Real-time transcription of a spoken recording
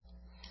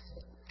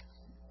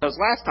Because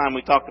last time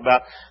we talked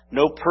about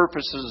no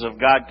purposes of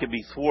God could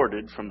be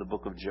thwarted from the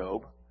book of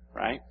Job,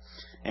 right?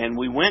 And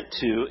we went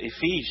to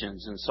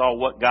Ephesians and saw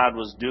what God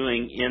was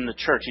doing in the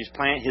church.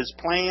 His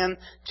plan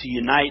to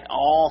unite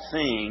all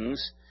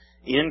things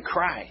in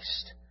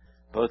Christ,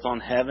 both on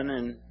heaven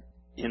and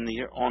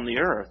on the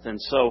earth. And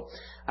so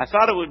I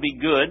thought it would be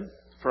good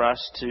for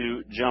us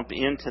to jump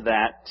into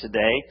that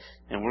today.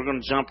 And we're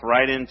going to jump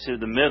right into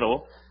the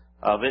middle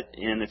of it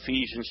in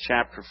Ephesians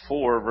chapter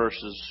 4,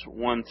 verses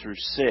 1 through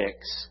 6.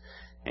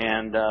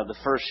 And the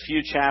first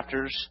few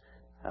chapters,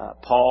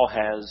 Paul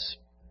has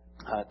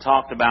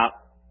talked about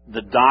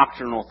the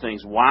doctrinal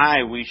things,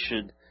 why we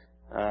should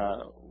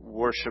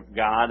worship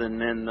God. And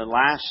then the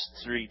last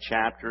 3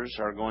 chapters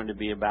are going to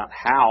be about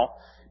how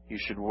you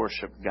should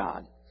worship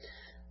God.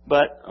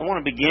 But I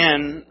want to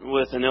begin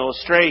with an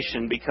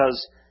illustration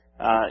because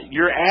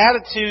your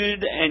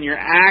attitude and your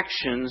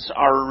actions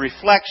are a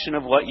reflection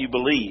of what you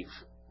believe.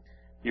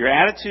 Your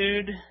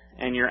attitude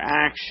and your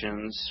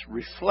actions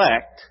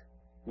reflect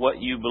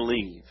what you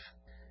believe.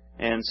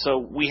 And so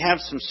we have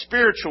some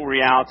spiritual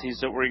realities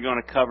that we're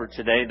going to cover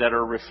today that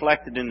are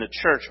reflected in the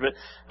church. But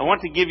I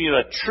want to give you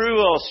a true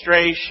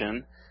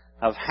illustration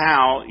of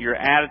how your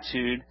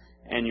attitude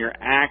and your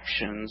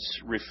actions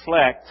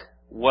reflect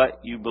what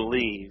you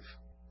believe.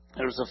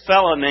 There was a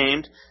fellow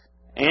named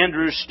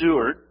Andrew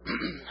Stewart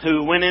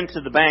who went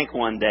into the bank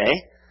one day.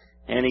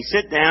 And he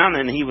sat down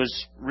and he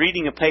was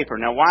reading a paper.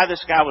 Now, why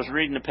this guy was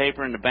reading a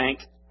paper in the bank,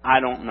 I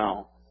don't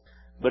know.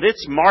 But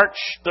it's March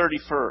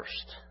 31st.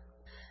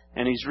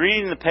 And he's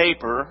reading the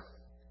paper,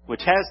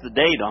 which has the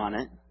date on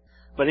it.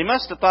 But he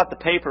must have thought the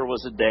paper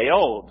was a day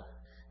old.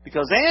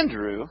 Because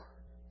Andrew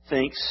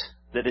thinks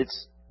that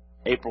it's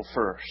April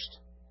 1st.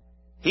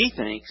 He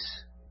thinks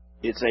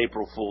it's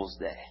April Fool's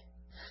Day.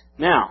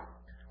 Now,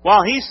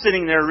 while he's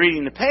sitting there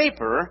reading the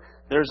paper,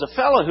 there's a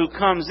fellow who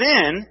comes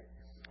in.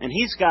 And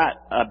he's got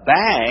a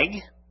bag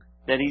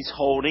that he's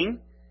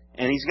holding,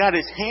 and he's got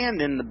his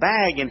hand in the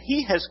bag, and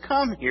he has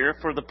come here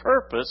for the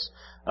purpose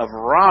of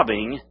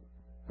robbing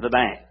the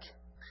bank.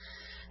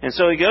 And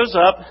so he goes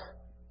up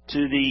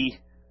to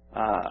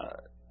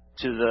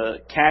the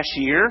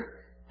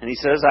cashier, and he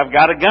says, "I've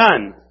got a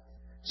gun.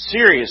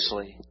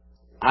 Seriously,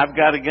 I've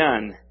got a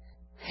gun.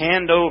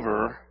 Hand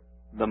over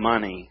the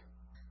money."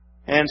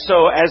 And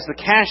so as the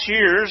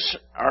cashiers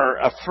are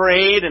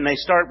afraid and they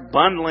start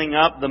bundling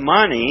up the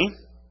money,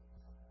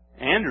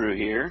 Andrew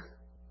here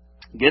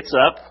gets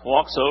up,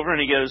 walks over,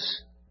 and he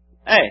goes,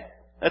 "Hey,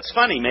 that's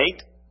funny,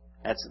 mate."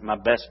 That's my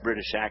best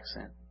British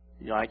accent.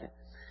 You like it?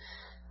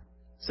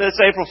 So it's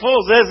April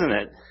Fool's, isn't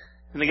it?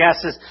 And the guy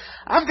says,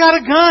 "I've got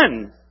a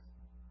gun.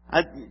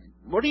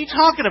 What are you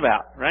talking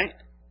about?" Right?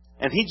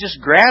 And he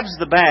just grabs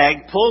the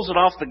bag, pulls it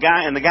off the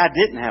guy, and the guy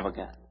didn't have a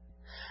gun.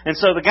 And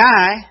so the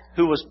guy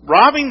who was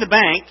robbing the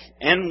bank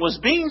and was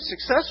being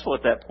successful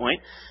at that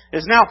point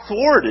is now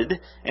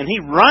thwarted, and he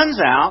runs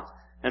out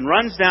and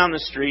runs down the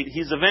street.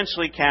 He's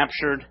eventually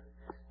captured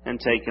and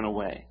taken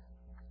away.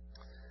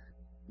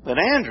 But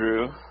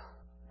Andrew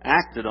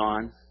acted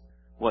on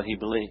what he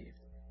believed.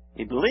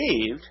 He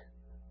believed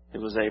it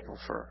was April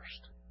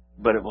 1st,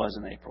 but it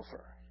wasn't April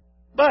 1st.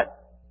 But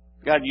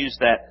God used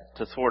that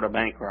to thwart a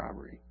bank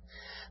robbery.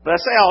 But I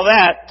say all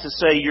that to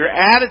say your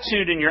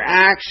attitude and your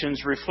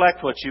actions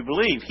reflect what you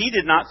believe. He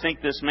did not think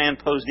this man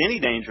posed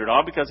any danger at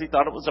all because he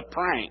thought it was a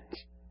prank.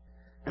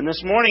 And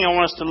this morning I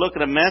want us to look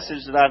at a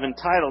message that I've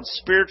entitled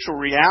Spiritual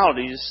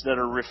Realities That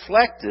Are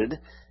Reflected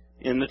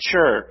in the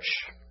Church.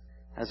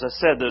 As I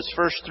said, those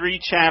first 3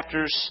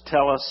 chapters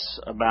tell us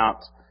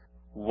about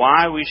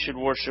why we should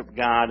worship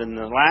God, and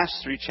the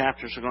last 3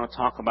 chapters are going to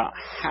talk about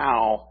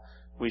how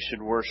we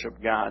should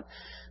worship God.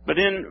 But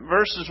in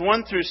verses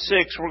 1 through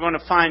 6, we're going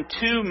to find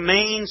 2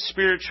 main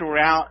spiritual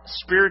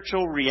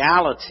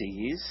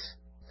realities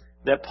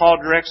that Paul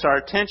directs our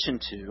attention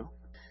to.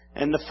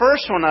 And the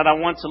first one that I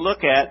want to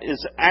look at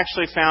is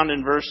actually found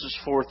in verses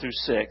 4 through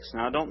 6.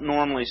 Now, I don't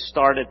normally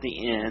start at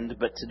the end,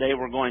 but today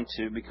we're going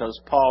to, because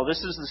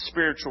this is the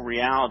spiritual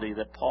reality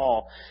that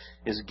Paul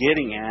is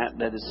getting at,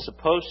 that is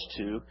supposed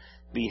to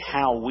be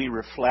how we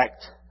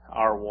reflect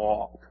our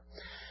walk.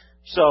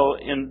 So,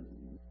 in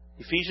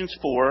Ephesians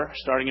 4,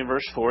 starting in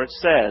verse 4, it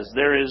says,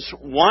 "There is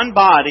one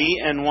body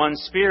and one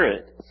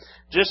Spirit,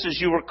 just as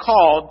you were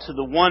called to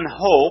the one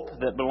hope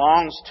that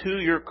belongs to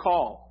your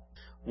call.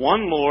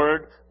 One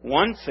Lord,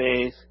 one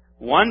faith,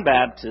 one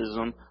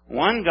baptism,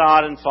 one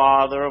God and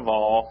Father of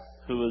all,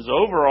 who is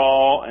over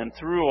all and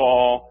through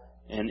all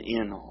and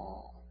in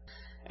all."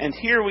 And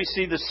here we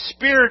see the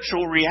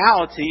spiritual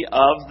reality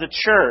of the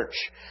church.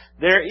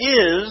 There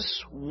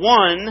is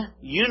one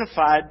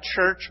unified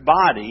church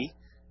body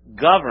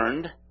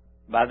governed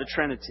by the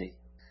Trinity.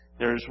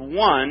 There's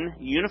one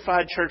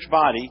unified church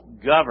body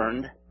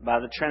governed by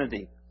the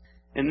Trinity.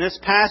 In this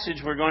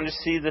passage, we're going to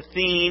see the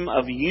theme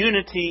of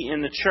unity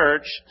in the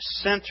church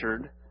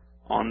centered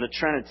on the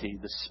Trinity,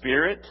 the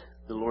Spirit,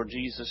 the Lord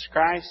Jesus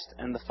Christ,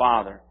 and the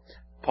Father.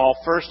 Paul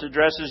first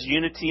addresses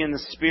unity in the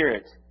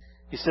Spirit.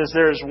 He says,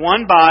 "There is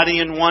one body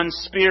and one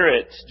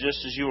Spirit,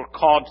 just as you were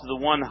called to the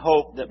one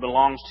hope that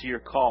belongs to your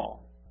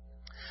call."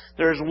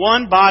 There's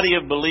one body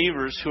of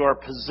believers who are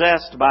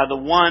possessed by the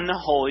one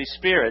Holy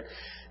Spirit.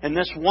 And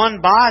this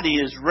one body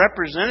is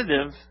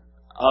representative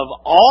of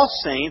all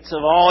saints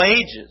of all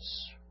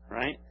ages,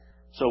 right?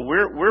 So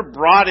we're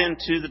brought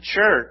into the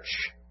church,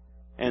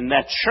 and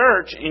that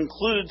church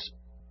includes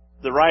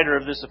the writer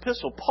of this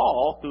epistle,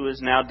 Paul, who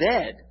is now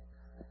dead,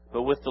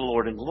 but with the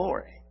Lord in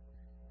glory.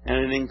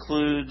 And it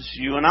includes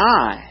you and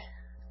I.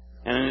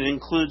 And it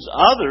includes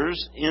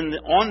others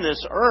on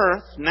this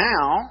earth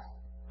now,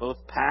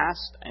 both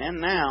past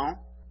and now,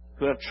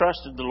 who have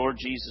trusted the Lord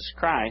Jesus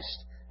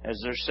Christ as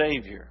their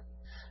Savior.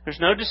 There's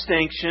no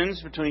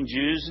distinctions between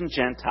Jews and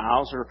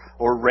Gentiles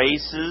or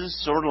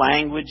races or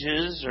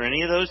languages or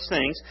any of those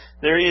things.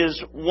 There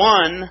is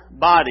one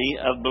body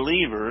of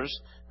believers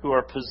who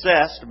are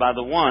possessed by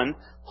the one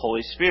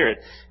Holy Spirit.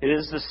 It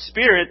is the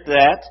Spirit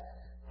that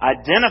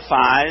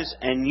identifies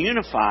and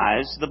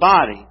unifies the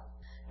body.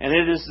 And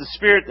it is the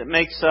Spirit that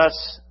makes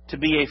us to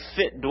be a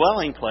fit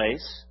dwelling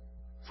place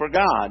for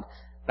God.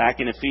 Back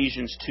in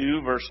Ephesians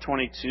 2, verse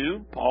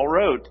 22, Paul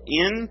wrote,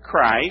 "In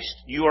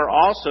Christ you are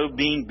also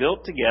being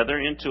built together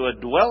into a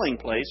dwelling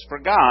place for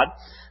God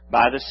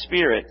by the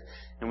Spirit."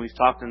 And we've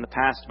talked in the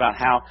past about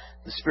how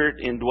the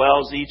Spirit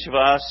indwells each of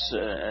us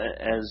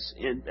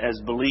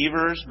as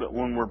believers, but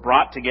when we're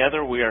brought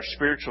together, we are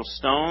spiritual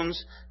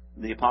stones.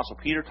 The Apostle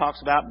Peter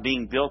talks about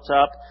being built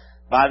up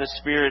by the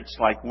Spirit. It's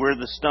like we're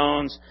the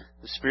stones.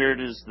 The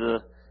Spirit is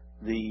the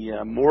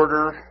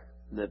mortar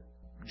that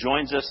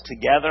joins us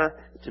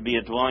together to be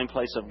a dwelling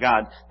place of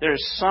God.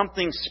 There's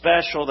something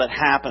special that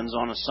happens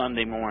on a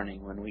Sunday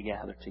morning when we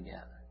gather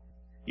together.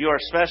 You are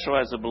special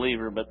as a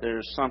believer, but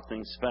there's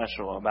something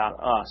special about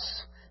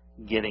us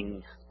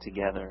getting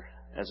together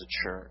as a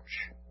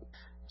church.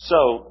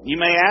 So, you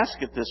may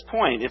ask at this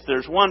point, if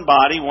there's one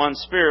body, one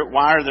Spirit,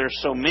 why are there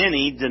so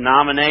many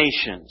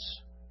denominations?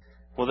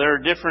 Well, there are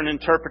different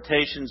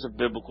interpretations of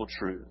biblical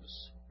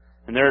truths.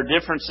 And there are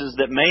differences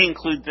that may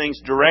include things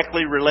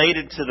directly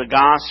related to the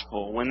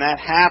gospel. When that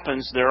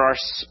happens, there are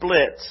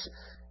splits,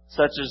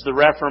 such as the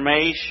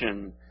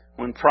Reformation,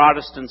 when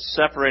Protestants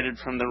separated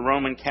from the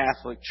Roman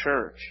Catholic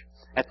Church.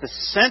 At the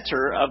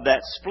center of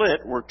that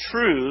split were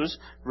truths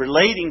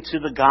relating to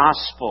the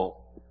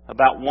gospel,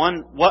 about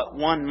what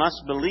one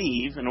must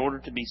believe in order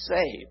to be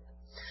saved.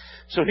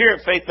 So here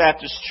at Faith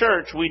Baptist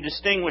Church, we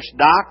distinguish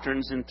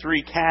doctrines in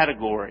three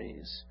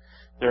categories.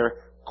 There are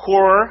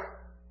core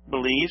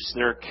beliefs,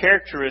 there are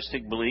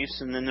characteristic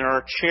beliefs, and then there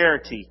are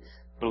charity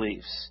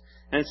beliefs.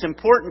 And it's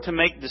important to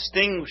make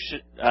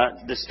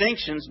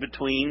distinctions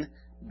between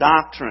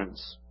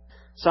doctrines.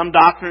 Some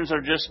doctrines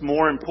are just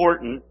more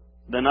important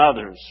than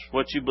others.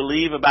 What you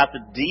believe about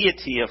the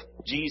deity of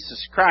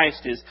Jesus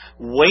Christ is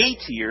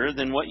weightier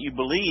than what you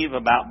believe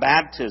about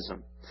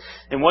baptism.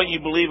 And what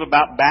you believe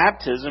about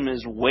baptism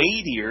is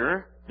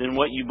weightier than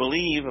what you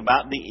believe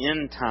about the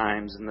end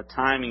times and the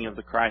timing of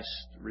the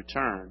Christ's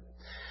return.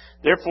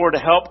 Therefore, to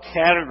help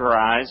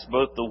categorize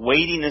both the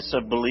weightiness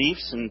of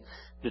beliefs and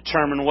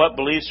determine what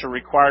beliefs are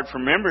required for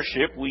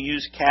membership, we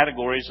use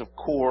categories of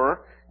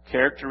core,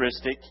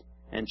 characteristic,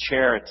 and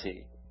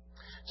charity.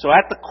 So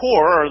at the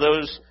core are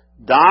those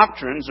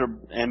doctrines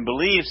and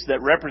beliefs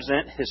that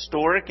represent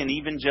historic and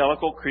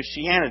evangelical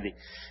Christianity.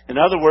 In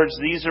other words,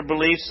 these are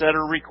beliefs that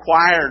are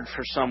required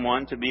for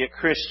someone to be a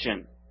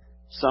Christian.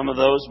 Some of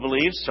those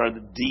beliefs are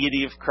the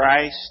deity of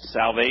Christ,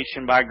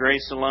 salvation by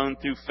grace alone,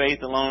 through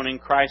faith alone, in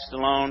Christ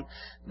alone,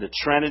 the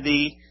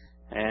Trinity,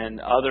 and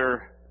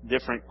other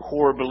different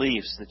core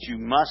beliefs that you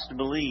must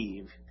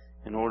believe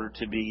in order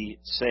to be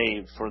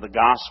saved, for the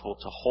gospel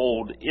to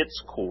hold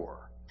its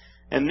core.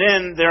 And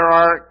then there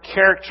are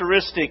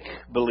characteristic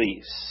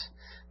beliefs.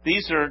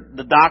 These are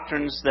the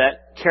doctrines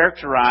that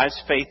characterize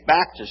Faith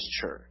Baptist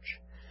Church.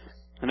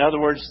 In other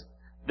words,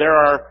 there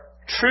are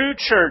true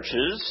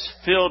churches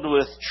filled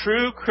with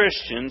true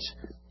Christians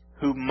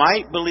who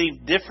might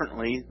believe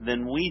differently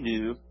than we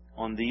do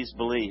on these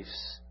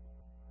beliefs.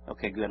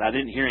 Okay, good. I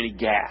didn't hear any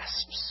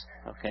gasps.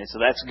 Okay, so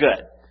that's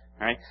good.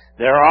 All right.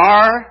 There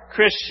are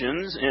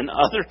Christians in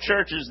other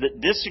churches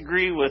that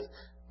disagree with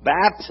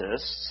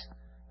Baptists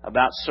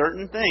about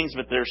certain things,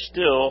 but they're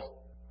still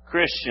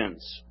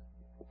Christians.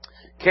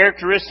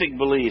 Characteristic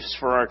beliefs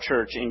for our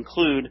church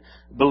include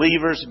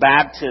believers'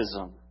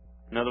 baptism.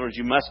 In other words,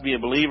 you must be a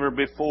believer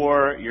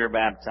before you're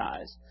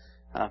baptized.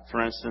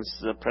 For instance,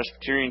 the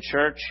Presbyterian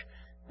Church,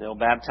 they'll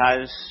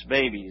baptize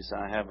babies.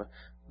 I have a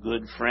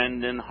good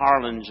friend in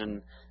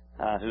Harlingen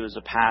who is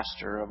a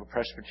pastor of a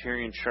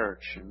Presbyterian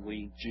church, and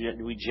we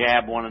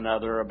jab one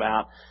another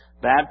about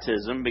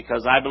baptism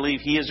because I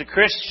believe he is a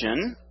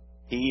Christian.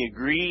 He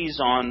agrees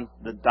on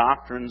the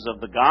doctrines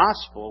of the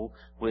gospel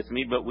with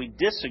me, but we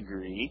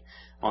disagree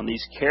on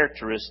these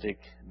characteristic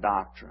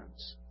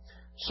doctrines.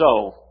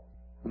 So,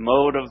 the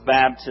mode of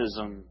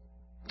baptism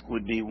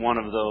would be one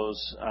of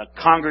those.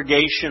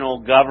 Congregational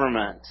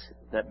government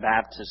that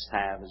Baptists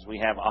have, as we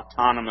have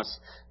autonomous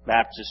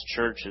Baptist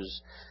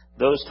churches.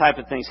 Those type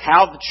of things.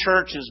 How the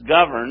church is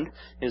governed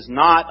is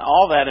not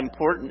all that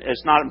important.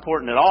 It's not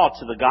important at all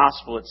to the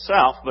gospel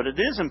itself, but it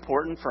is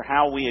important for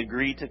how we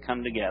agree to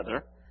come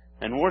together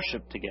and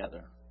worship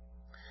together.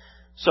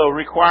 So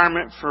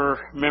requirement for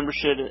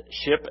membership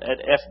at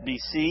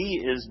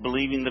FBC is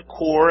believing the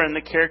core and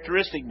the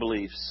characteristic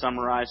beliefs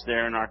summarized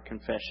there in our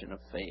confession of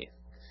faith.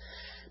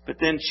 But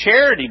then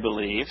charity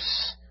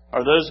beliefs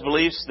are those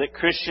beliefs that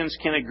Christians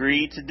can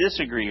agree to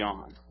disagree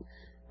on.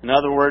 In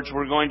other words,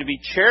 we're going to be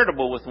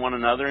charitable with one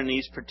another in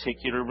these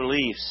particular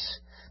beliefs.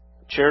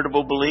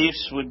 Charitable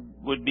beliefs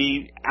would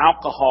be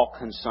alcohol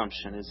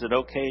consumption. Is it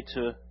okay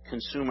to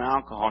consume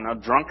alcohol? Now,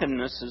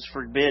 drunkenness is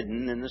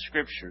forbidden in the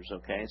Scriptures,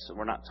 okay? So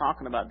we're not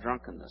talking about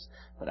drunkenness.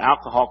 But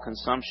alcohol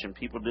consumption,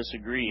 people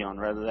disagree on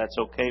whether that's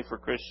okay for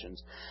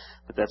Christians.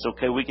 But that's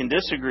okay. We can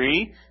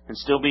disagree and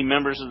still be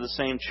members of the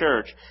same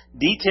church.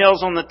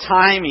 Details on the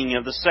timing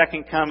of the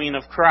second coming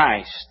of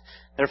Christ.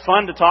 They're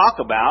fun to talk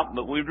about,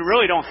 but we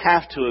really don't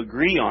have to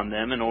agree on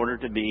them in order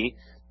to be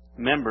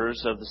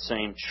members of the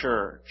same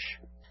church.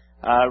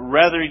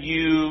 Whether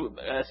you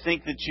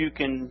think that you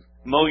can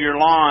mow your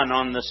lawn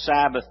on the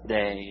Sabbath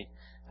day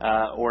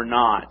or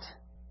not,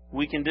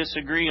 we can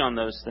disagree on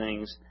those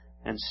things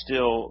and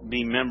still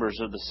be members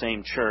of the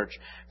same church.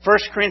 1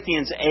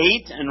 Corinthians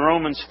 8 and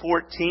Romans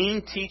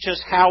 14 teach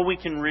us how we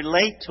can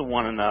relate to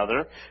one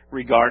another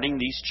regarding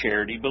these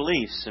charity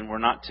beliefs. And we're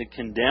not to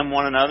condemn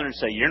one another and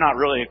say, you're not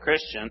really a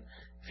Christian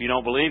if you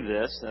don't believe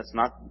this. That's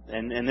not.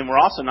 And then we're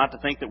also not to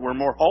think that we're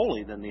more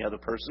holy than the other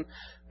person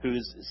who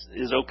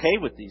is okay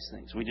with these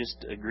things. We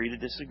just agree to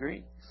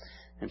disagree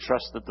and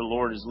trust that the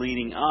Lord is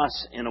leading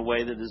us in a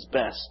way that is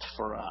best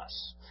for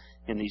us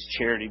in these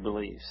charity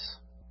beliefs.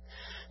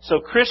 So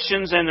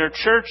Christians and their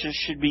churches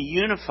should be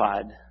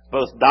unified,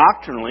 both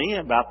doctrinally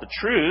about the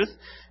truth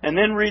and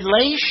then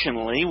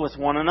relationally with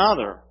one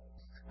another.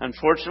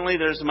 Unfortunately,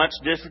 there's much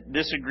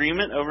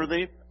disagreement over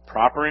the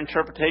proper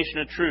interpretation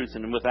of truth,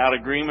 and without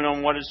agreement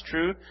on what is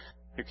true,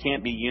 there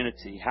can't be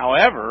unity.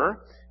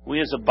 However, we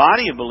as a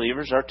body of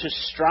believers are to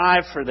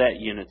strive for that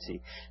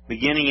unity,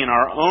 beginning in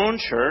our own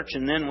church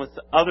and then with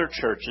other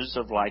churches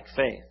of like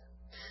faith.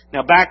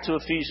 Now back to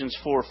Ephesians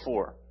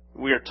 4:4.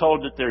 We are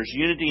told that there's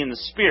unity in the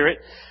Spirit,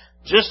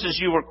 just as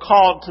you were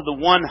called to the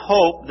one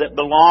hope that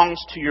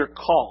belongs to your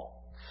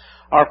call.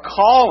 Our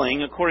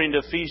calling, according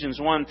to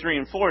Ephesians 1:3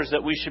 and 4, is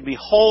that we should be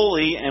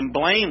holy and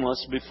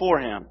blameless before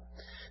Him.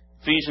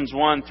 Ephesians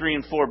 1:3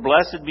 and 4,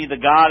 Blessed be the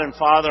God and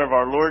Father of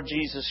our Lord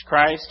Jesus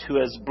Christ, who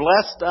has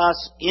blessed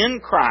us in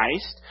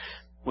Christ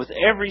with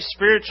every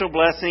spiritual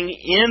blessing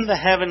in the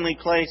heavenly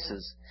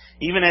places,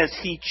 even as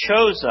He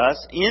chose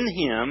us in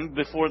Him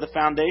before the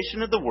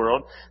foundation of the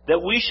world,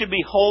 that we should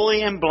be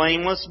holy and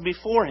blameless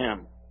before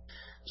Him.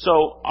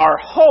 So our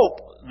hope,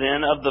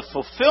 then, of the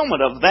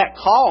fulfillment of that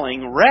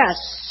calling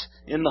rests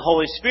in the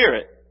Holy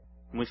Spirit.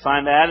 And we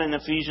find that in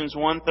Ephesians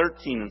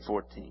 1:13 and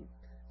 14.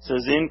 It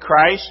says, In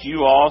Christ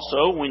you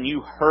also, when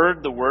you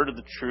heard the word of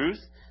the truth,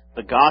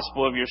 the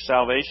gospel of your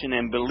salvation,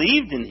 and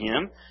believed in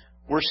Him,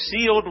 were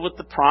sealed with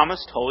the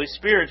promised Holy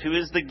Spirit, who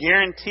is the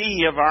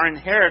guarantee of our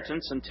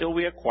inheritance until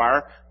we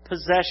acquire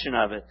possession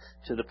of it,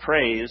 to the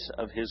praise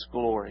of His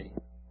glory.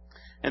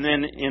 And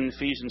then in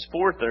Ephesians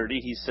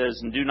 4:30, he says,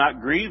 And do not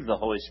grieve the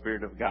Holy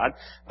Spirit of God,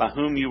 by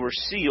whom you were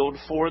sealed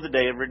for the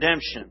day of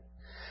redemption.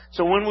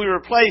 So when we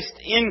were placed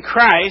in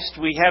Christ,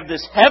 we have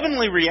this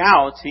heavenly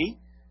reality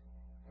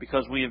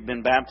because we have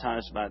been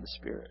baptized by the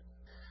Spirit.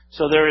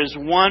 So there is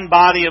one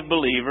body of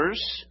believers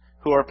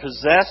who are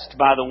possessed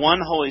by the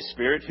one Holy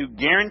Spirit who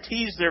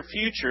guarantees their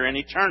future and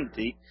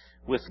eternity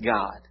with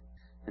God.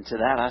 And to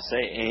that I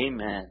say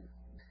amen.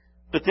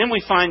 But then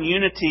we find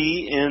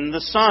unity in the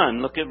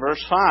Son. Look at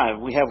verse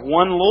 5. We have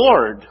one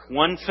Lord,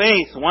 one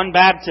faith, one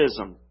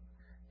baptism.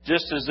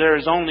 Just as there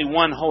is only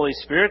one Holy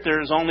Spirit,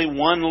 there is only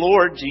one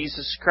Lord,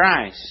 Jesus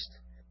Christ.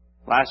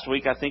 Last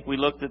week, I think we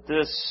looked at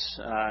this,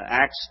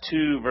 Acts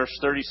 2, verse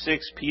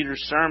 36,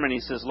 Peter's sermon. He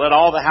says, Let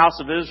all the house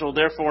of Israel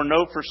therefore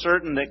know for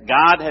certain that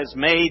God has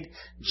made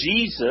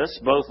Jesus,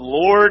 both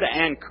Lord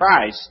and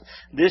Christ,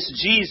 this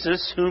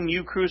Jesus whom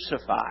you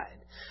crucified.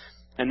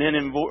 And then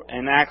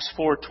in Acts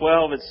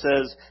 4:12 it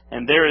says,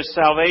 And there is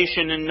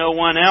salvation in no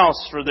one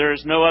else, for there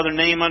is no other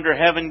name under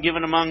heaven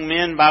given among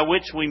men by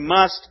which we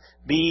must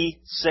be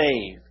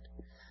saved.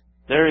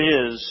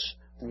 There is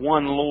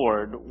one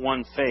Lord,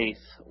 one faith,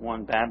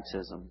 one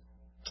baptism.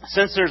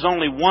 Since there's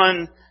only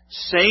one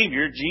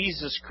Savior,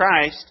 Jesus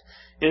Christ,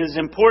 it is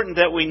important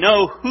that we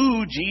know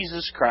who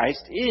Jesus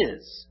Christ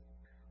is.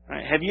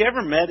 Right? Have you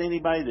ever met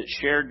anybody that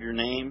shared your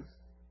name?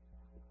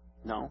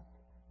 No.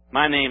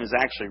 My name is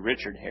actually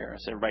Richard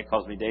Harris. Everybody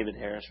calls me David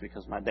Harris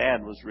because my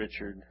dad was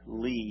Richard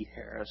Lee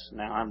Harris.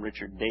 Now I'm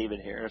Richard David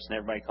Harris, and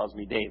everybody calls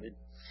me David.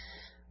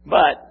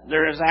 But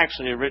there is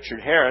actually a Richard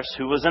Harris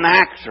who was an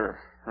actor,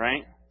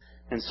 right?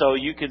 And so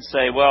you could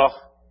say, well,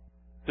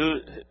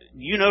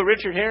 you know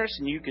Richard Harris?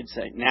 And you could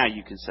say,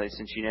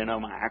 since you don't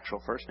know my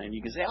actual first name,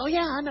 you could say, oh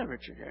yeah, I know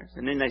Richard Harris.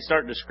 And then they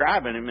start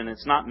describing him, and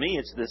it's not me,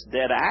 it's this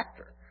dead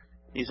actor.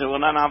 You say, well,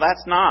 no,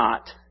 that's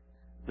not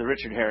the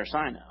Richard Harris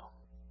I know,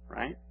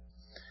 right?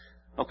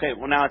 Okay,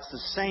 well now it's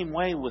the same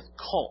way with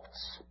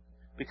cults.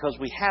 Because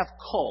we have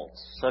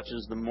cults, such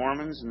as the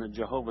Mormons and the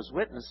Jehovah's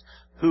Witnesses,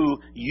 who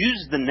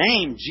use the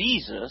name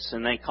Jesus,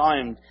 and they call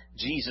Him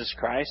Jesus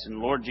Christ and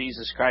Lord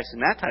Jesus Christ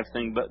and that type of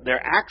thing, but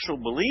their actual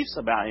beliefs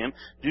about Him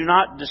do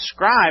not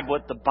describe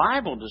what the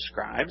Bible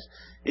describes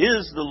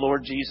is the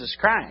Lord Jesus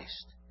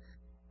Christ.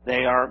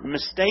 They are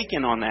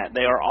mistaken on that.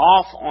 They are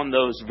off on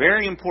those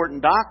very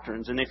important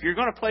doctrines. And if you're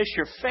going to place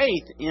your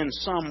faith in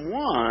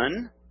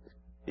someone,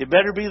 it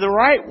better be the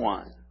right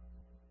one.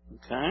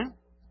 Okay?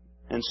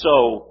 And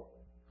so,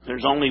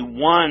 there's only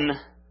one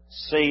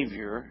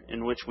Savior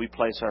in which we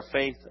place our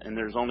faith, and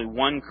there's only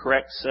one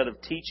correct set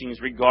of teachings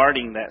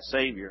regarding that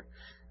Savior.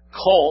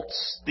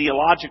 Cults,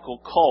 theological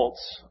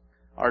cults,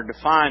 are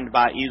defined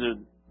by either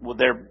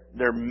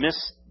their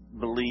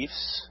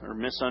misbeliefs or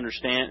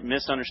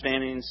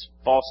misunderstandings,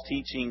 false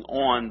teaching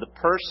on the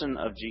person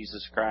of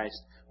Jesus Christ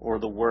or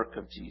the work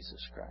of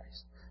Jesus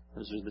Christ.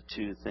 Those are the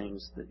two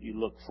things that you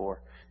look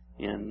for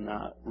in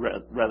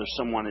whether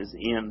someone is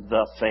in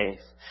the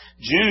faith.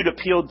 Jude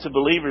appealed to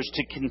believers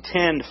to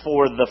contend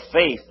for the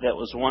faith that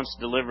was once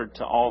delivered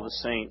to all the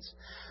saints.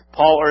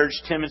 Paul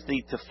urged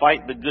Timothy to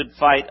fight the good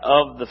fight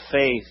of the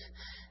faith.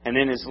 And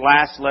in his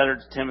last letter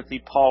to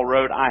Timothy, Paul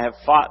wrote, I have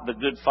fought the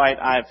good fight,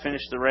 I have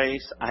finished the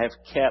race, I have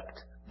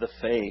kept the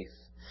faith.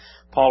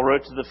 Paul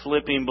wrote to the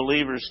Philippian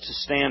believers to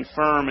stand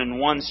firm in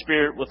one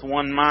spirit with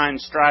one mind,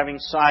 striving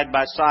side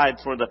by side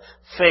for the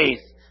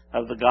faith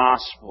of the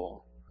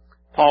gospel.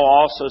 Paul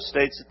also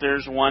states that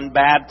there's one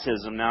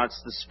baptism. Now,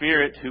 it's the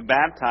Spirit who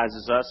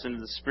baptizes us into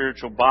the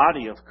spiritual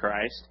body of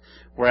Christ,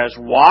 whereas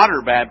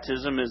water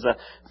baptism is a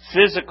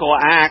physical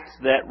act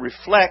that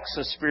reflects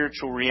a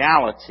spiritual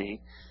reality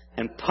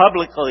and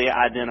publicly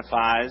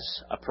identifies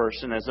a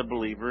person as a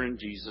believer in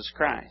Jesus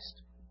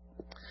Christ.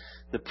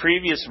 The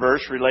previous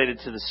verse related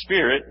to the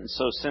Spirit, and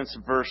so since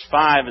verse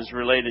 5 is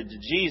related to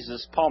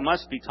Jesus, Paul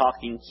must be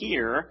talking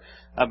here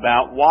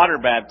about water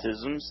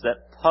baptisms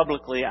that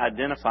publicly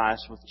identify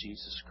us with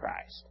Jesus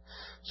Christ.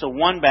 So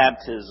one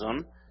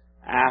baptism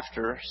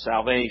after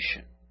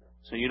salvation.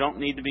 So you don't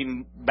need to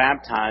be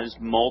baptized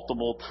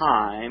multiple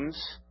times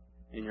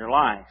in your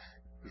life.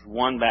 There's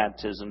one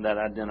baptism that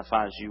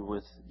identifies you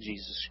with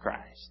Jesus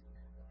Christ.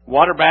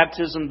 Water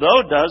baptism,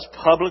 though, does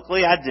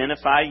publicly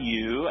identify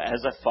you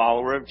as a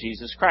follower of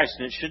Jesus Christ.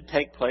 And it should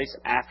take place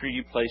after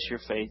you place your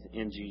faith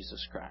in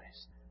Jesus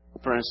Christ.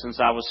 For instance,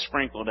 I was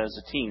sprinkled as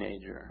a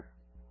teenager,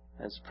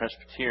 as a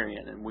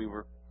Presbyterian, and we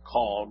were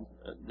called,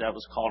 that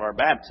was called our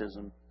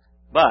baptism.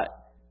 But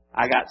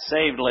I got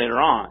saved later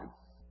on,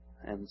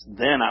 and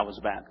then I was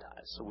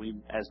baptized. So we,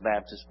 as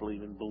Baptists,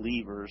 believe in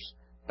believers'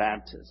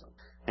 baptism.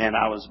 And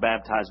I was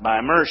baptized by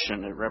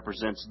immersion. It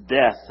represents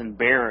death and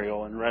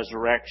burial and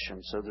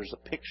resurrection. So there's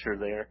a picture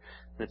there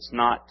that's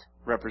not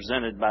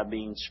represented by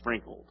being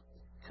sprinkled.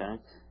 Okay?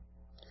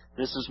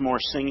 This is more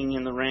singing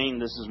in the rain.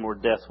 This is more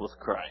death with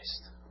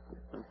Christ.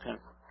 Okay?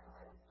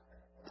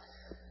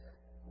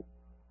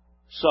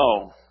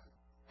 So,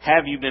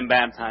 have you been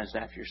baptized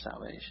after your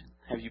salvation?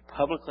 Have you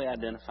publicly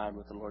identified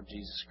with the Lord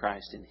Jesus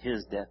Christ in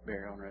His death,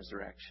 burial, and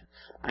resurrection?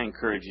 I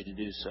encourage you to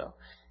do so.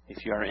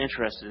 If you are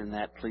interested in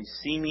that, please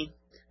see me.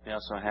 We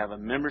also have a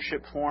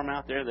membership form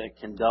out there that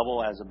can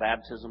double as a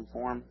baptism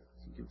form.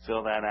 You can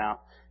fill that out.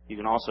 You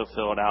can also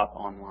fill it out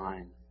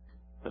online.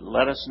 But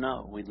let us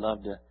know. We'd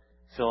love to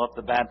fill up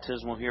the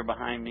baptismal here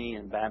behind me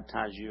and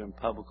baptize you and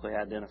publicly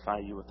identify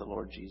you with the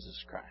Lord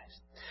Jesus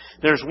Christ.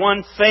 There's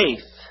one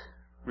faith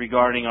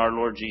regarding our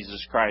Lord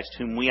Jesus Christ,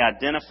 whom we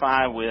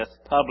identify with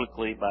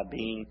publicly by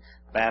being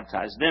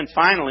baptized. Then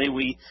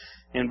finally,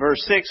 in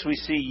verse 6, we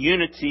see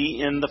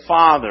unity in the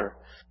Father.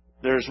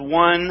 There's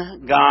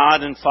one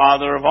God and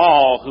Father of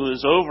all, who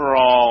is over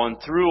all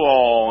and through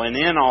all and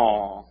in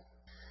all.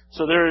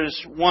 So there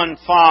is one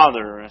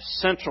Father, a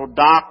central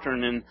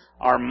doctrine in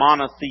our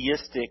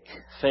monotheistic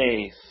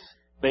faith,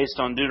 based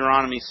on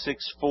Deuteronomy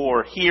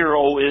 6:4. Hear,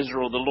 O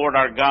Israel, the Lord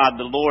our God,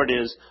 the Lord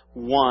is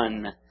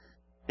one.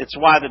 It's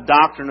why the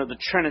doctrine of the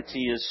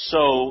Trinity is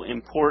so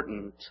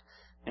important.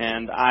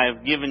 And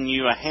I've given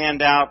you a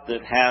handout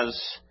that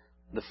has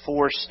the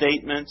 4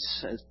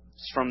 statements.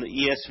 It's from the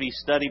ESV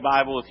Study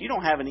Bible. If you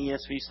don't have an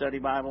ESV Study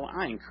Bible,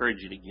 I encourage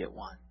you to get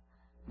one.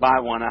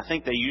 Buy one. I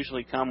think they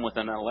usually come with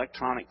an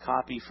electronic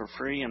copy for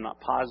free. I'm not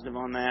positive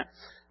on that.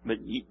 But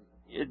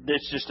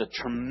it's just a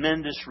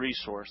tremendous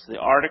resource. The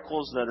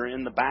articles that are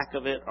in the back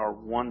of it are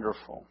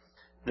wonderful.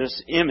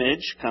 This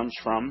image comes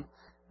from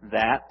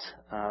that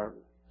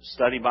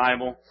Study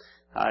Bible.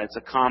 It's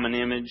a common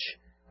image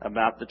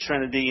about the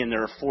Trinity, and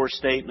there are 4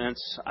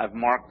 statements. I've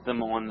marked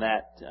them on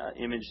that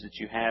image that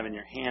you have in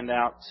your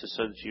handout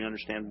so that you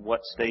understand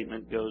what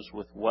statement goes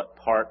with what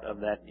part of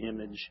that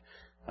image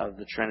of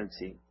the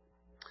Trinity.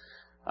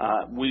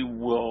 We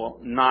will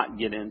not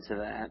get into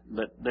that,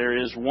 but there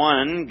is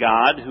one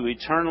God who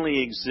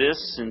eternally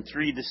exists in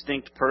 3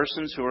 distinct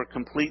persons who are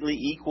completely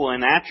equal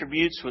in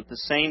attributes with the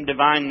same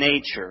divine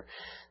nature.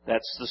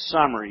 That's the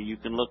summary. You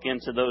can look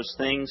into those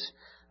things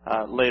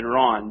later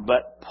on.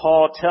 But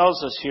Paul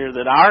tells us here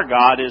that our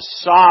God is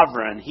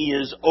sovereign. He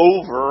is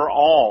over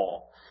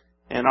all.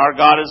 And our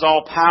God is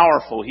all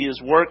powerful. He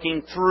is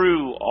working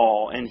through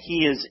all, and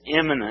He is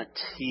immanent.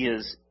 He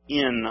is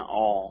in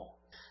all.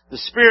 The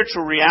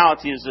spiritual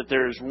reality is that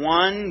there is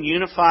one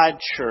unified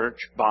church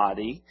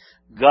body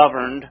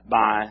governed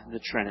by the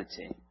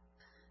Trinity.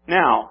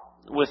 Now,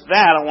 with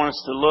that, I want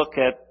us to look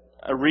at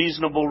a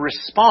reasonable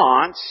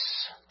response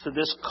to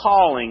this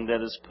calling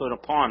that is put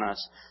upon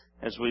us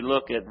as we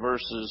look at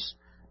verse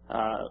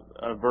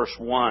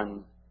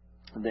 1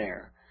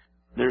 there.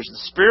 There's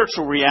the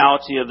spiritual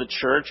reality of the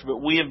church, but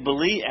we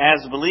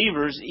as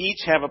believers each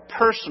have a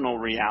personal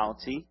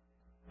reality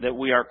that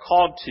we are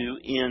called to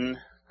in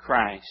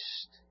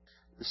Christ.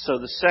 So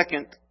the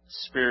second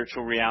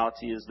spiritual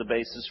reality is the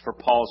basis for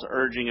Paul's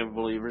urging of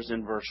believers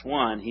in verse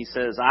 1. He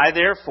says, I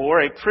therefore,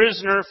 a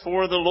prisoner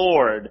for the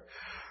Lord,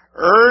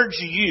 urge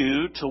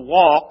you to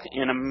walk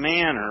in a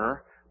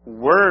manner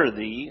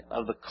worthy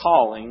of the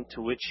calling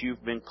to which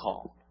you've been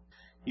called.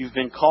 You've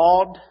been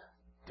called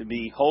to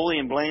be holy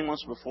and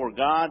blameless before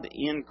God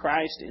in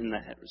Christ in the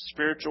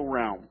spiritual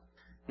realm.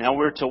 Now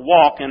we're to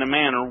walk in a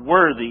manner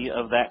worthy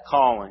of that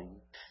calling.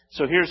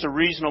 So here's a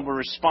reasonable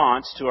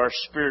response to our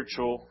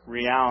spiritual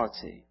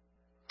reality.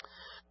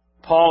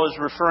 Paul is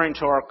referring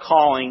to our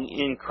calling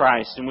in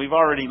Christ, and we've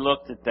already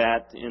looked at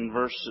that in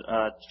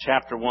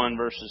chapter 1,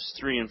 verses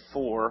 3 and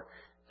 4,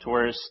 to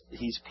where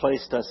He's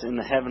placed us in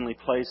the heavenly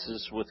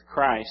places with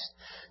Christ.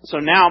 So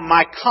now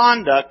my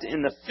conduct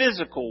in the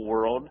physical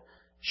world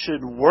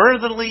should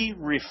worthily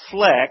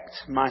reflect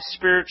my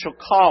spiritual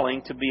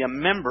calling to be a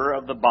member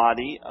of the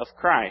body of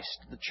Christ,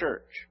 the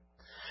church.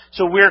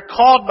 So we're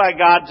called by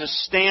God to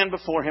stand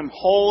before Him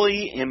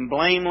holy and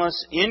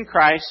blameless in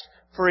Christ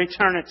for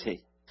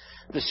eternity.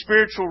 The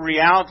spiritual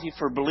reality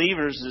for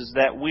believers is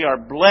that we are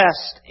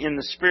blessed in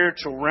the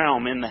spiritual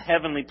realm, in the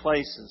heavenly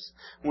places,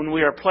 when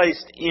we are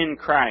placed in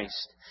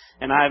Christ.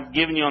 And I've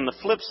given you on the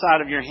flip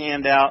side of your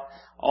handout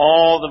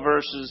all the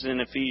verses in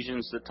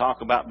Ephesians that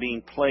talk about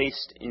being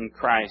placed in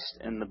Christ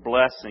and the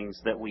blessings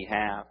that we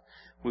have.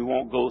 We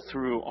won't go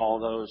through all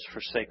those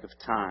for sake of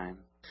time.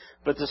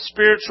 But the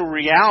spiritual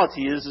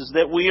reality is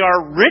that we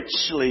are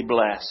richly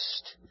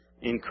blessed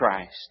in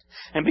Christ.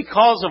 And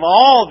because of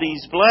all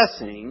these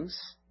blessings,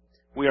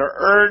 we are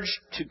urged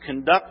to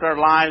conduct our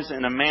lives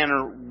in a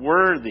manner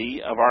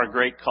worthy of our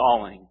great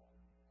calling.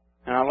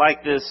 And I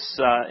like this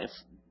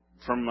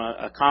from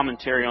a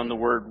commentary on the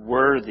word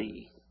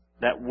worthy.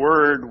 That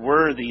word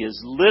worthy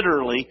is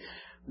literally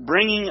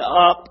bringing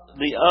up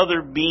the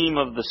other beam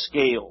of the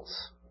scales.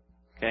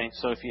 Okay,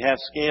 so if you have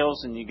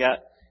scales and you got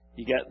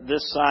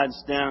this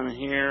side's down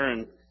here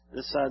and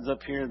this side's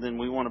up here, then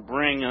we want to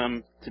bring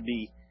them to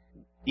be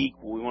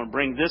equal. We want to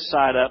bring this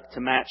side up to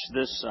match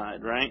this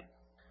side, right?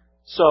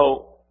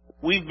 So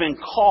we've been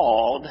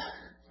called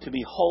to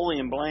be holy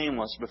and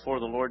blameless before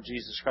the Lord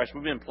Jesus Christ.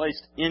 We've been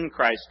placed in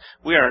Christ.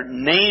 We are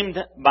named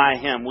by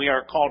Him. We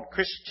are called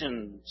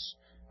Christians.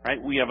 Right?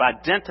 We have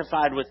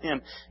identified with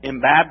Him in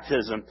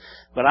baptism.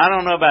 But I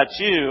don't know about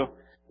you,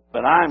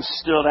 but I'm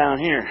still down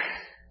here.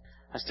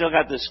 I still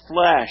got this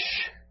flesh,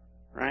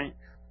 right?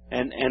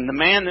 And the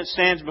man that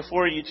stands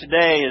before you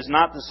today is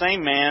not the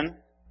same man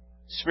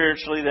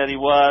spiritually that he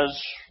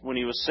was when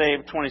he was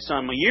saved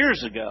 20-some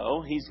years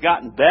ago. He's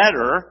gotten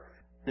better.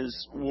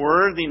 His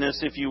worthiness,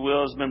 if you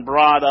will, has been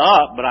brought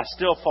up, but I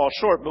still fall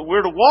short. But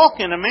we're to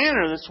walk in a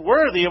manner that's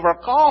worthy of our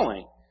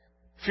calling.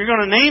 If you're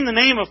going to name the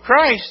name of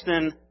Christ,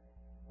 then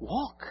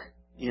walk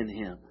in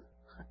Him.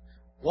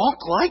 Walk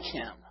like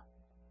Him.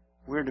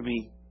 We're to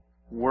be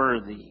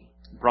worthy,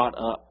 brought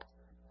up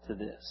to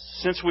this.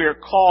 Since we are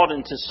called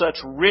into such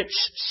rich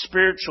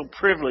spiritual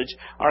privilege,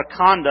 our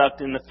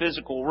conduct in the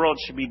physical world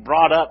should be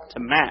brought up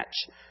to match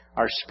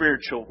our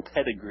spiritual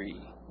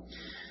pedigree.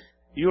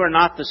 You are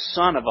not the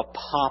son of a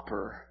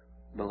pauper,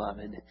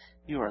 beloved.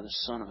 You are the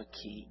son of a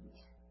king.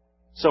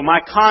 So my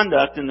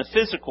conduct in the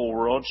physical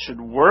world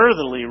should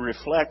worthily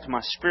reflect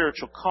my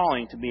spiritual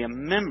calling to be a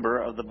member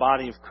of the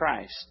body of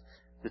Christ,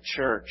 the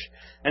church.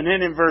 And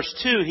then in verse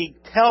 2, he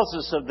tells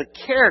us of the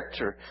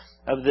character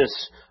of this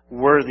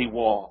worthy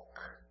walk.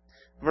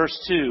 Verse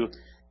 2,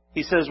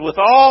 he says, with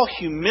all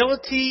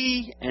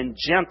humility and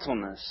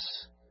gentleness,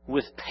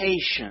 with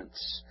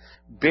patience,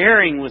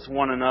 bearing with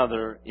one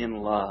another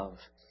in love,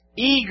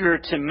 eager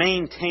to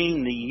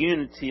maintain the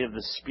unity of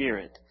the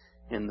Spirit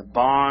in the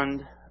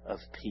bond of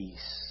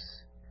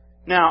peace.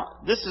 Now,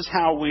 this is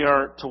how we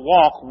are to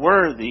walk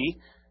worthy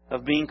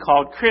of being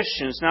called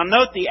Christians. Now,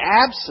 note the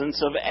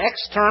absence of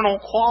external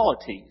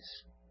qualities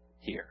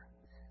here.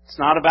 It's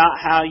not about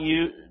how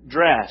you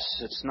dress.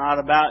 It's not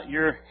about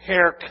your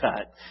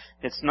haircut.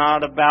 It's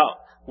not about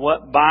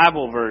what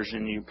Bible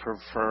version you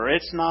prefer.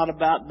 It's not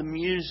about the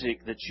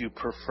music that you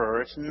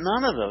prefer. It's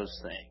none of those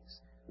things.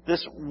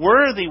 This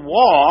worthy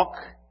walk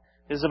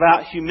is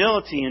about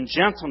humility and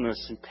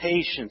gentleness and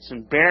patience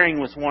and bearing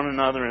with one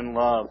another in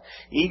love,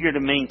 eager to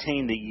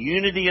maintain the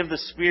unity of the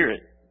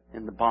Spirit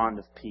in the bond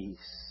of peace.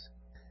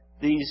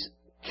 These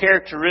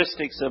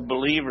characteristics of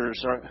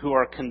believers who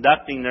are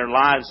conducting their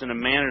lives in a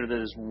manner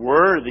that is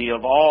worthy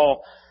of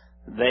all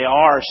They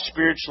are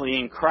spiritually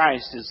in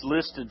Christ is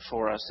listed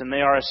for us, and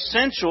they are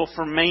essential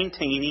for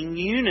maintaining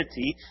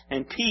unity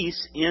and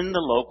peace in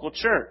the local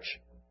church.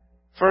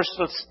 First,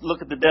 let's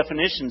look at the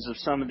definitions of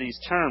some of these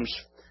terms.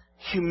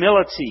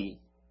 Humility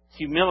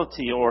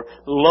or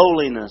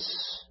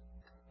lowliness.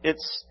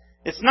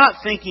 It's not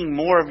thinking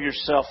more of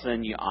yourself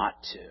than you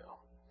ought to.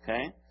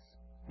 Okay?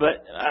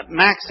 But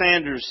Max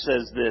Sanders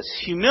says this: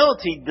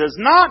 humility does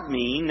not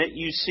mean that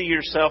you see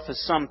yourself as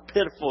some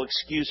pitiful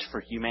excuse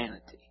for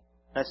humanity.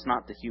 That's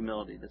not the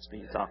humility that's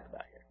being talked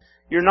about here.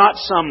 You're not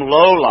some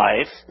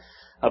lowlife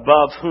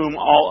above whom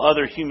all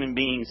other human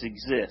beings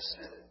exist.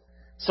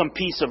 Some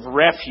piece of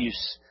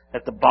refuse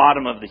at the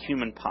bottom of the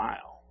human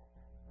pile.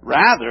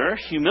 Rather,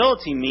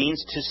 humility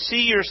means to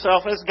see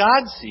yourself as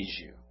God sees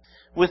you,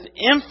 with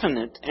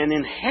infinite and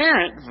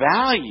inherent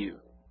value,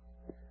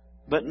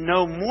 but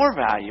no more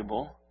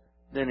valuable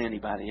than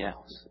anybody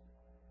else.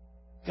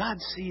 God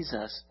sees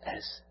us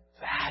as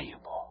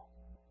valuable,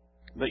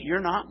 but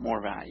you're not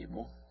more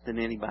valuable than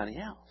anybody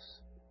else.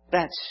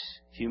 That's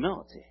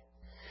humility.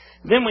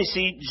 Then we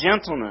see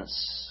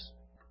gentleness.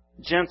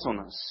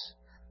 Gentleness.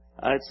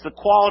 It's the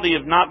quality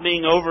of not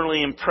being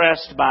overly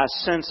impressed by a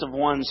sense of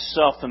one's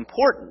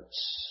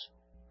self-importance.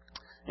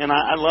 And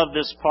I love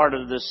this part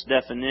of this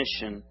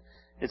definition.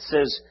 It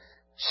says,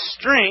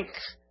 strength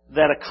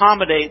that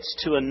accommodates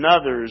to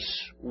another's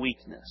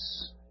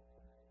weakness.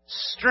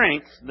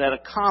 Strength that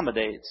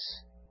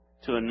accommodates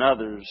to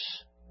another's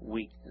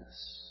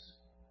weakness.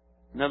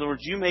 In other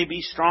words, you may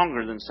be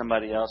stronger than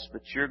somebody else,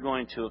 but you're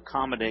going to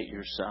accommodate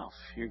yourself.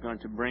 You're going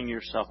to bring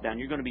yourself down.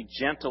 You're going to be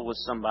gentle with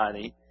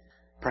somebody.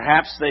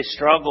 Perhaps they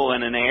struggle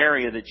in an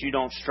area that you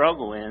don't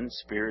struggle in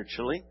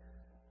spiritually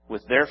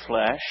with their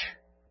flesh.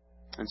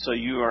 And so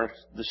you are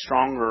the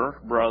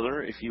stronger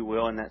brother, if you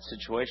will, in that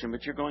situation,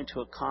 but you're going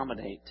to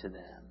accommodate to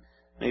them.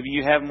 Maybe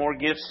you have more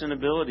gifts and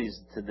abilities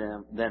to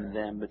them than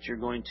them, but you're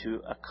going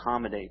to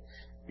accommodate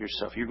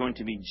yourself. You're going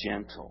to be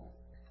gentle.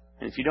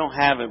 And if you don't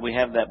have it, we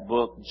have that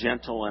book,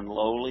 Gentle and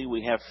Lowly.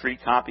 We have free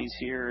copies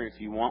here. If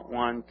you want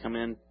one, come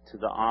in to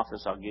the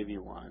office. I'll give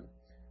you one.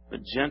 But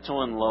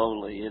gentle and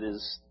lowly, it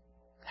is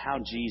how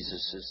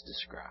Jesus is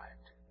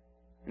described.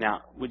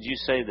 Now, would you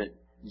say that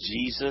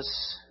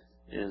Jesus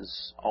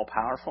is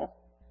all-powerful?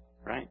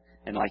 Right?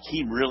 And like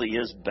He really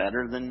is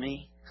better than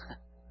me?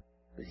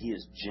 But He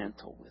is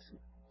gentle with me.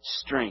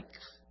 Strength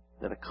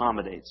that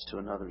accommodates to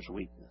another's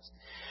weakness.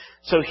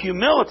 So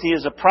humility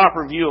is a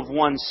proper view of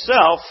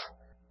oneself,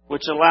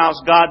 which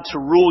allows God to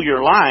rule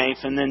your life,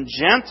 and then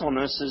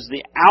gentleness is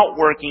the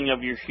outworking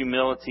of your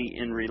humility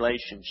in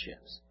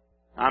relationships.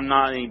 I'm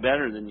not any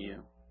better than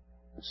you,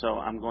 so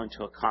I'm going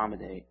to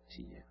accommodate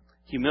to you.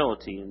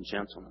 Humility and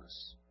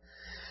gentleness.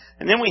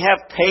 And then we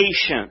have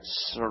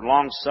patience or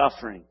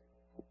long-suffering.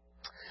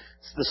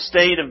 It's the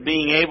state of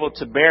being able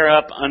to bear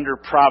up under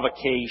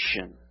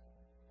provocation.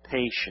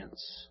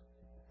 Patience.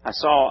 I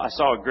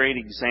saw a great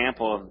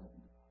example of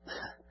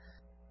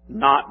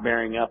not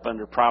bearing up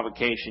under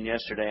provocation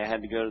yesterday. I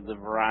had to go to the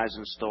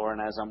Verizon store,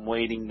 and as I'm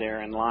waiting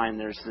there in line,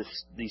 there's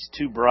these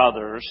two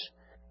brothers,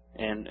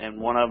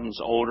 and one of them's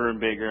older and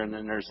bigger, and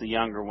then there's the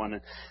younger one.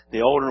 And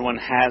the older one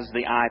has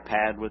the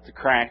iPad with the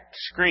cracked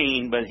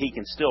screen, but he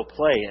can still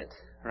play it,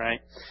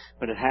 right?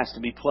 But it has to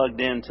be plugged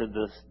into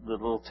the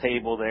little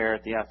table there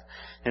at the iPad.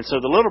 And so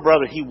the little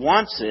brother, he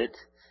wants it,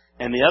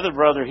 and the other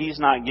brother, he's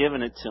not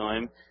giving it to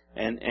him,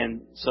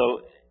 and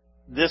so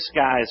this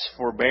guy is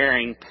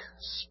forbearing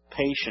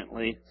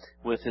patiently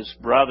with his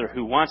brother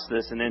who wants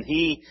this, and then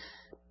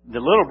the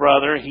little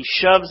brother, he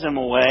shoves him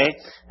away,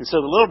 and so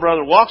the little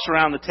brother walks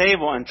around the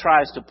table and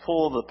tries to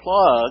pull the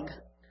plug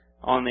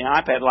on the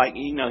iPad, like,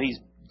 he's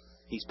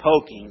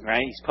poking,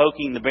 right? He's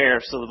poking the bear.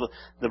 So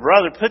the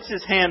brother puts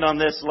his hand on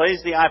this,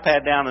 lays the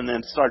iPad down, and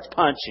then starts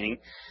punching,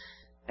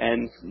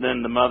 and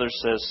then the mother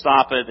says,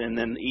 stop it, and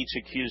then each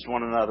accused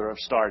one another of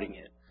starting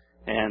it.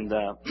 And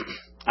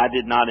I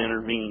did not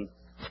intervene.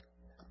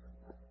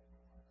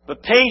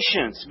 But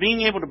patience,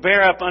 being able to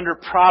bear up under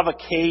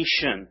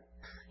provocation.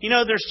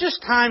 There's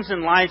just times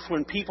in life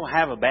when people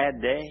have a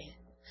bad day,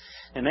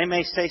 and they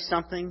may say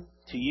something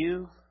to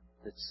you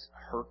that's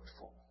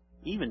hurtful,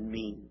 even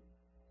mean,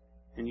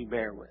 and you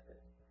bear with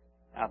it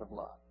out of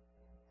love.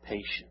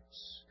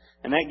 Patience.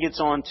 And that gets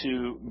on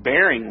to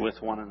bearing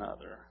with one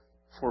another,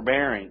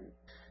 forbearing.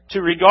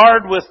 To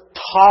regard with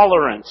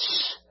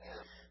tolerance,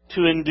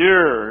 to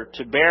endure,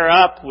 to bear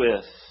up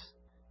with.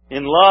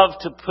 In love,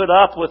 to put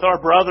up with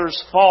our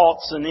brother's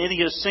faults and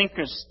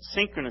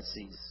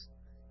idiosyncrasies,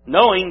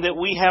 knowing that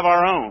we have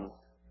our own.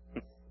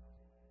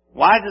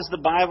 Why does the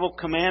Bible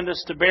command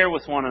us to bear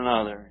with one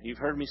another? You've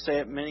heard me say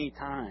it many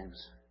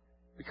times.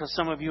 Because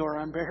some of you are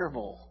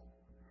unbearable.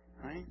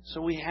 Right?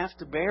 So we have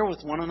to bear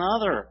with one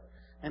another.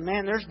 And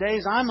man, there's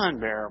days I'm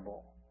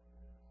unbearable.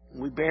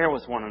 We bear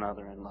with one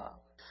another in love.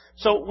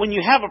 So when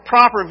you have a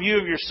proper view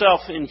of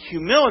yourself in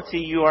humility,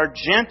 you are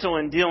gentle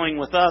in dealing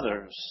with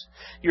others.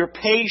 You're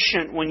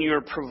patient when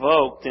you're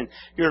provoked, and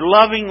you're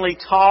lovingly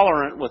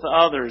tolerant with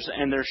others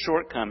and their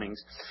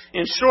shortcomings.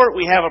 In short,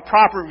 we have a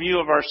proper view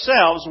of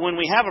ourselves. When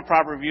we have a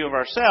proper view of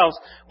ourselves,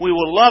 we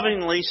will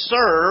lovingly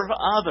serve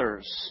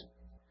others.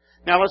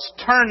 Now let's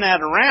turn that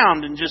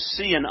around and just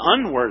see an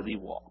unworthy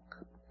walk.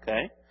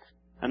 Okay?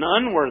 An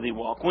unworthy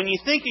walk. When you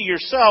think of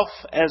yourself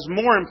as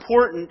more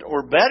important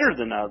or better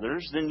than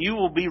others, then you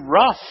will be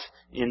rough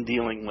in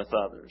dealing with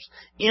others,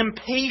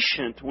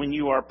 impatient when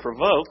you are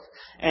provoked,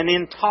 and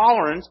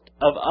intolerant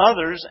of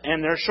others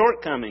and their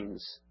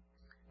shortcomings.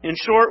 In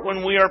short,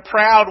 when we are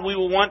proud, we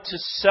will want to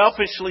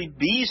selfishly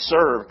be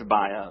served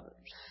by others.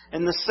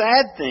 And the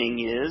sad thing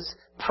is,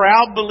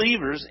 proud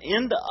believers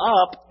end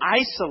up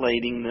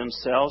isolating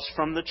themselves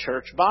from the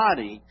church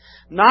body,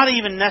 not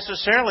even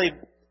necessarily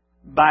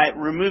by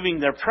removing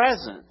their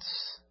presence,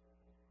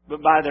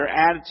 but by their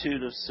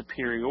attitude of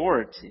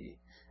superiority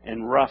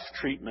and rough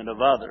treatment of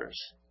others.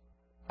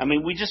 I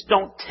mean, we just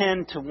don't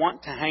tend to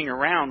want to hang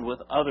around with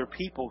other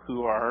people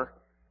who are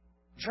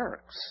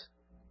jerks,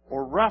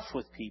 or rough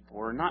with people,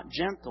 or not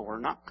gentle, or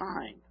not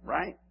kind,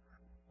 right?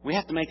 We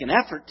have to make an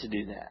effort to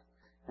do that.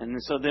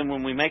 And so then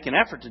when we make an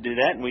effort to do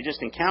that, and we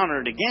just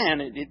encounter it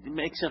again, it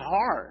makes it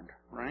hard,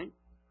 right?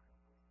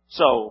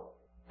 So,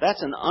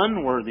 that's an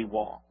unworthy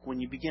walk when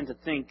you begin to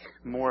think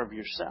more of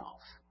yourself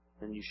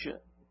than you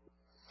should.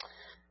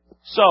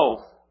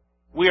 So,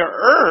 we are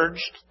urged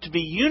to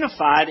be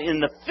unified in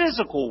the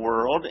physical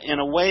world in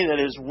a way that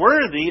is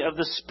worthy of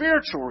the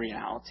spiritual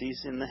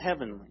realities in the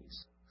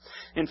heavenlies.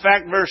 In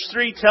fact, verse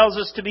 3 tells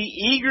us to be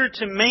eager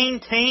to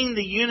maintain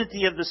the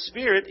unity of the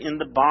Spirit in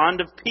the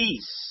bond of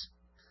peace.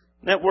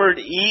 That word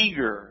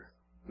eager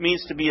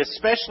means to be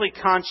especially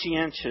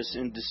conscientious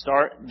in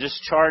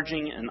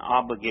discharging an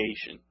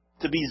obligation.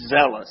 To be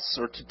zealous,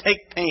 or to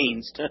take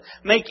pains, to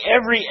make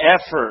every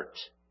effort.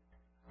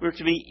 We're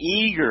to be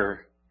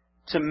eager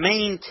to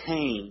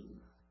maintain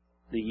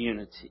the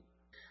unity.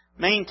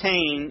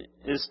 Maintain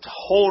is to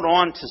hold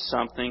on to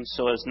something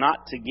so as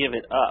not to give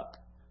it up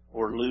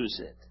or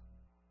lose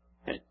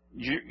it.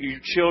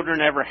 Your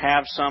children ever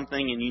have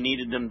something and you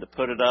needed them to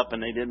put it up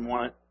and they didn't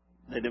want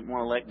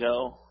to let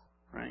go,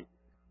 right?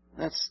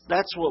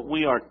 That's what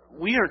we are.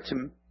 We are to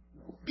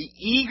be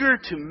eager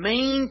to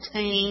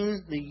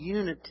maintain the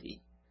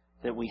unity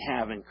that we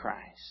have in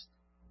Christ.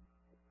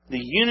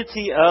 The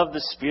unity of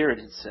the Spirit,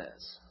 it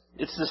says.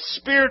 It's the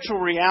spiritual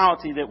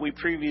reality that we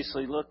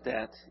previously looked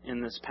at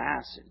in this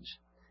passage.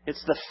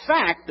 It's the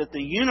fact that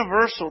the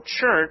universal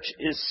church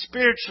is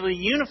spiritually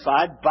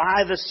unified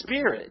by the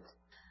Spirit.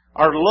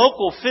 Our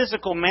local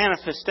physical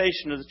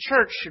manifestation of the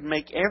church should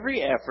make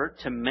every effort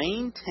to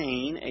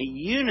maintain a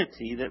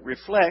unity that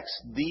reflects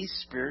these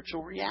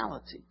spiritual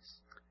realities.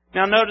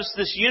 Now notice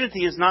this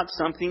unity is not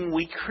something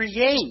we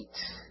create,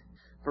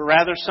 but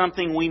rather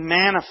something we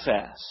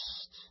manifest.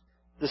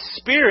 The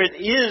Spirit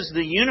is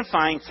the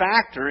unifying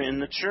factor in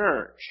the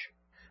church.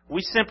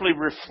 We simply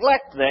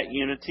reflect that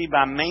unity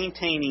by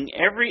maintaining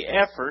every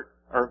effort,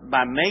 or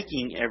by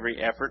making every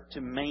effort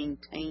to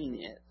maintain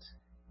it.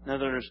 In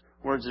other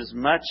words, as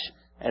much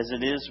as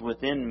it is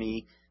within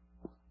me,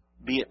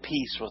 be at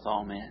peace with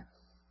all men.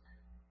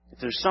 If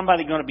there's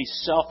somebody going to be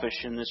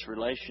selfish in this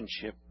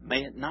relationship,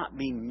 may it not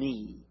be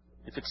me.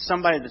 If it's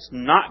somebody that's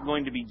not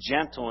going to be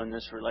gentle in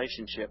this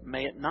relationship,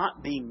 may it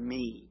not be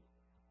me.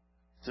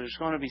 If there's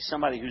going to be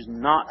somebody who's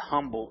not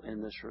humble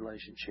in this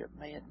relationship,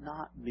 may it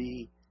not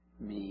be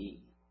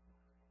me.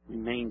 We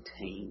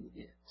maintain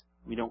it.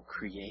 We don't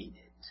create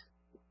it.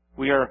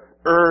 We are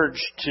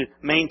urged to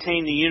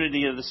maintain the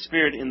unity of the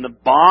Spirit in the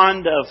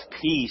bond of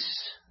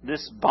peace.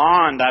 This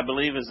bond, I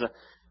believe, is a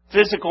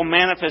physical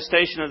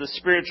manifestation of the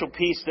spiritual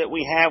peace that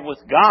we have with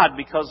God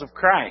because of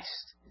Christ.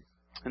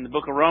 In the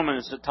book of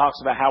Romans, it talks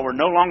about how we're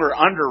no longer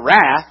under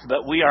wrath,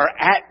 but we are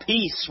at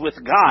peace with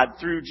God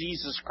through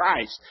Jesus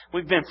Christ.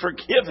 We've been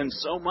forgiven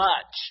so much.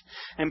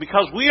 And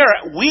because we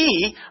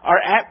are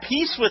at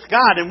peace with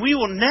God and we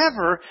will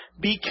never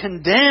be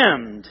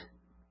condemned,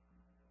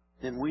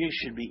 then we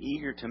should be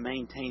eager to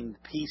maintain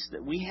the peace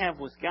that we have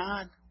with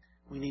God.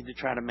 We need to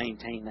try to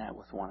maintain that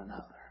with one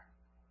another.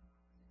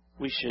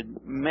 We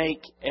should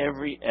make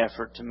every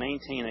effort to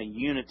maintain a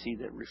unity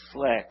that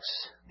reflects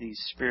these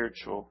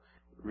spiritual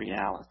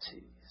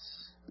realities.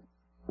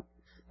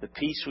 The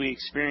peace we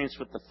experience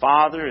with the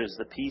Father is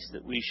the peace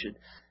that we should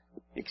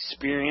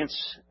experience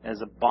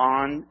as a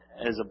bond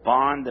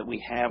that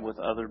we have with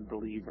other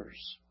believers.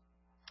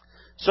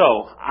 So,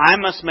 I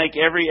must make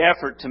every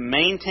effort to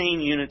maintain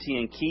unity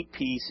and keep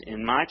peace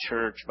in my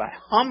church by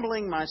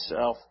humbling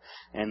myself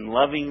and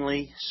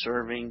lovingly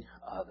serving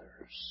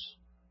others.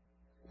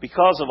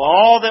 Because of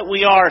all that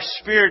we are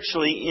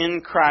spiritually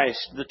in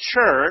Christ, the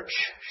church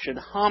should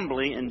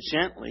humbly and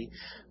gently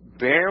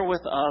bear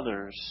with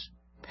others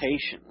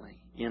patiently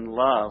in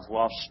love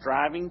while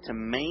striving to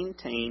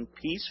maintain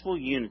peaceful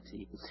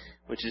unity,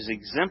 which is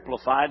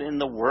exemplified in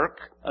the work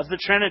of the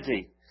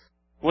Trinity.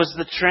 Was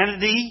the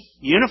Trinity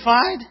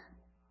unified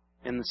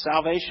in the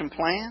salvation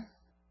plan?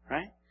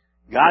 Right?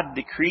 God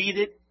decreed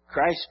it.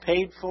 Christ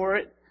paid for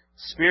it.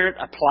 Spirit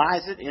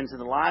applies it into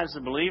the lives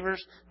of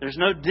believers. There's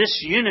no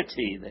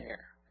disunity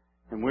there.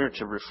 And we're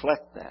to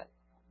reflect that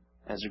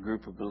as a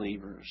group of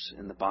believers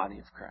in the body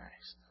of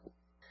Christ.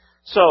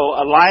 So,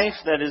 a life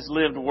that is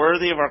lived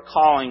worthy of our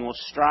calling will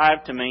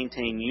strive to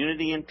maintain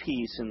unity and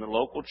peace in the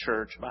local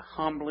church by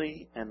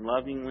humbly and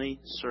lovingly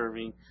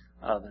serving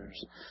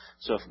others.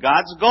 So if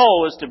God's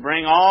goal is to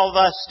bring all of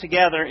us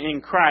together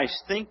in Christ,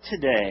 think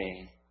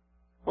today,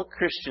 what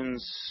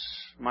Christians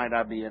might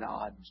I be at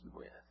odds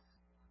with?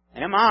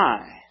 Am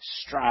I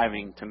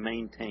striving to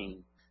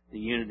maintain the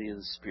unity of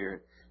the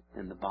Spirit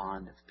and the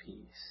bond of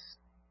peace?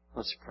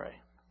 Let's pray.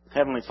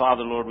 Heavenly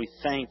Father, Lord, we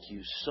thank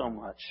you so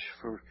much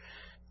for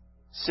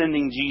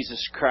sending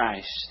Jesus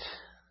Christ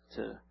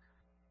to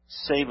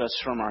save us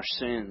from our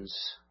sins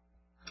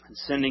and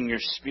sending your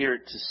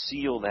Spirit to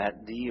seal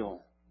that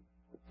deal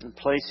and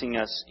placing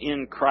us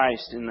in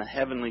Christ in the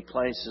heavenly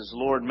places.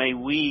 Lord, may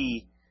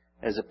we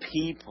as a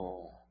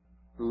people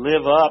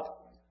live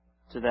up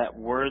to that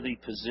worthy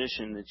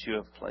position that you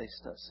have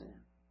placed us in.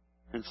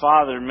 And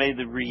Father, may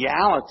the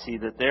reality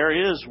that there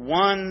is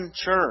one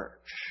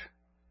church,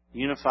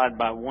 unified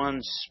by one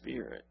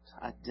Spirit,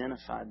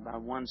 identified by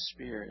one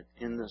Spirit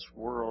in this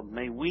world,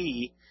 may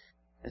we,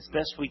 as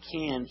best we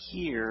can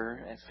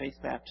here at Faith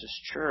Baptist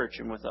Church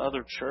and with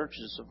other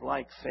churches of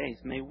like faith,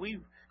 may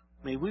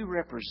we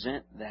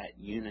represent that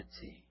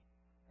unity,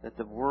 that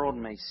the world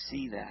may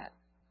see that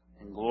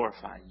and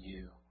glorify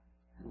you.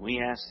 And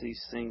we ask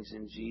these things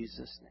in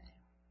Jesus' name.